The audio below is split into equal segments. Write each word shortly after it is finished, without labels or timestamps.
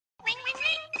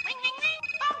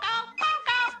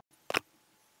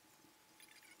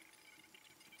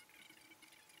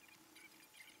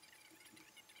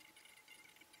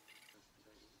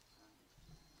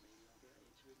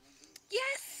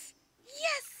Yes!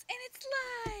 Yes! And it's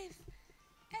live!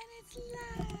 And it's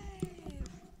live!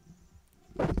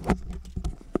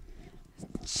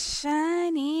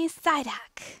 Shiny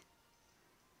Psyduck!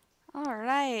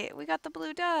 Alright, we got the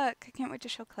blue duck. I can't wait to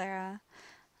show Clara.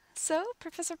 So,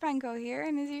 Professor Pineco here,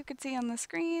 and as you can see on the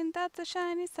screen, that's a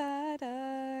shiny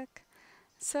Psyduck.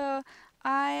 So,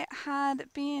 I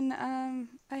had been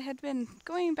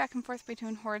going back and forth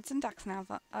between Hordes and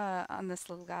DexNav on this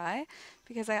little guy,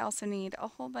 because I also need a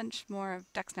whole bunch more of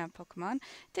DexNav Pokemon.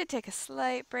 Did take a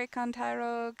slight break on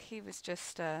Tyrogue. He was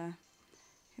just a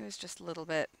little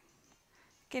bit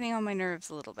getting on my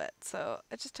nerves a little bit, so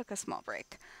I just took a small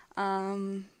break.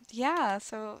 Yeah,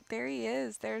 so there he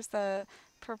is. There's the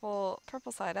purple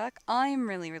Psyduck. I'm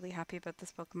really happy about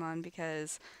this Pokemon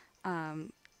because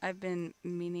I've been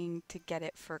meaning to get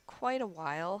it for quite a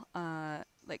while.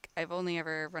 Like I've only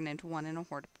ever run into one in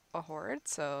a horde,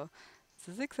 so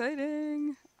this is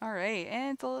exciting. All right,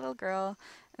 and it's a little girl,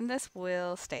 and this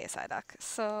will stay a Psyduck.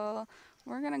 So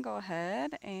we're gonna go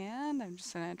ahead and I'm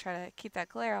just gonna try to keep that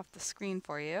glare off the screen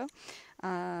for you.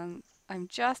 I'm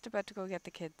just about to go get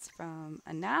the kids from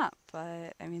a nap,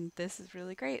 but I mean, this is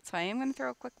really great. So I am gonna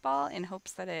throw a quick ball in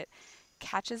hopes that it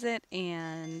catches it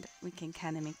and we can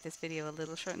kind of make this video a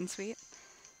little short and sweet.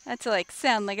 Not to like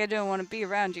sound like I don't want to be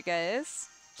around you guys.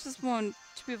 Just want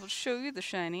to be able to show you the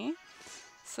shiny.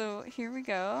 So here we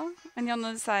go. And you'll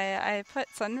notice I put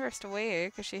Sunburst away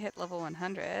because she hit level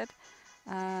 100.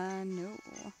 No.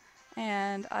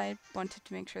 And I wanted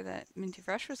to make sure that Minty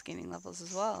Fresh was gaining levels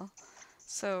as well.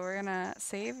 So we're gonna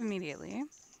save immediately.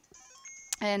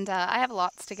 And I have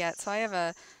lots to get. So I have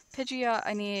a Pidgeot.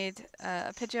 I need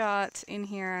a Pidgeot in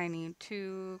here. I need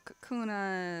 2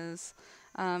 Kakunas.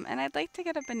 And I'd like to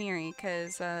get a Baneri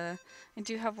because I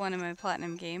do have one in my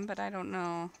Platinum game, but I don't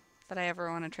know that I ever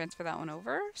want to transfer that one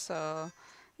over. So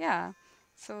yeah.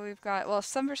 So we've got, well,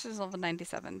 Sunburst is level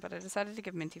 97, but I decided to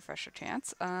give Minty Fresh a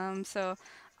chance. So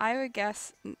I would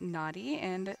guess Naughty,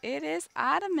 and it is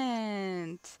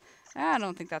Adamant. I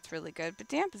don't think that's really good, but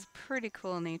Damp is pretty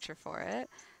cool nature for it.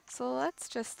 So let's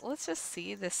just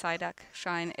see this Psyduck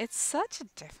shine. It's such a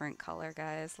different color,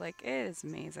 guys. Like, it is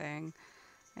amazing.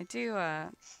 I do,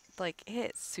 like,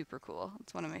 it's super cool.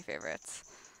 It's one of my favorites.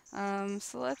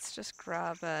 So let's just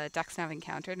grab a DexNav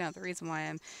encounter. Now, the reason why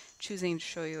I'm choosing to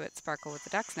show you it sparkle with the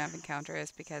DexNav encounter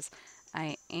is because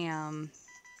I am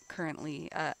currently,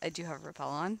 I do have Repel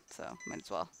on, so might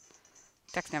as well.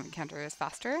 DexNav encounter is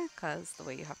faster because the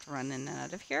way you have to run in and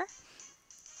out of here.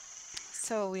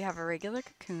 So we have a regular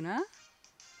Kakuna.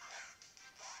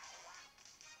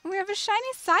 We have a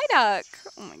shiny Psyduck.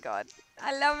 Oh my god,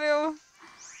 I love you.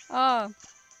 Oh.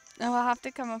 Now I'll have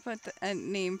to come up with a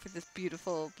name for this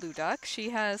beautiful blue duck. She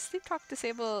has Sleep Talk,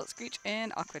 Disable, Screech,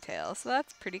 and Aquatail, so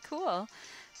that's pretty cool.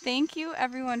 Thank you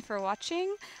everyone for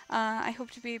watching. I hope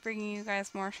to be bringing you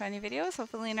guys more shiny videos,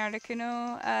 hopefully in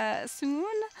Articuno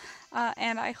soon.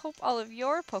 And I hope all of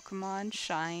your Pokemon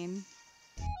shine.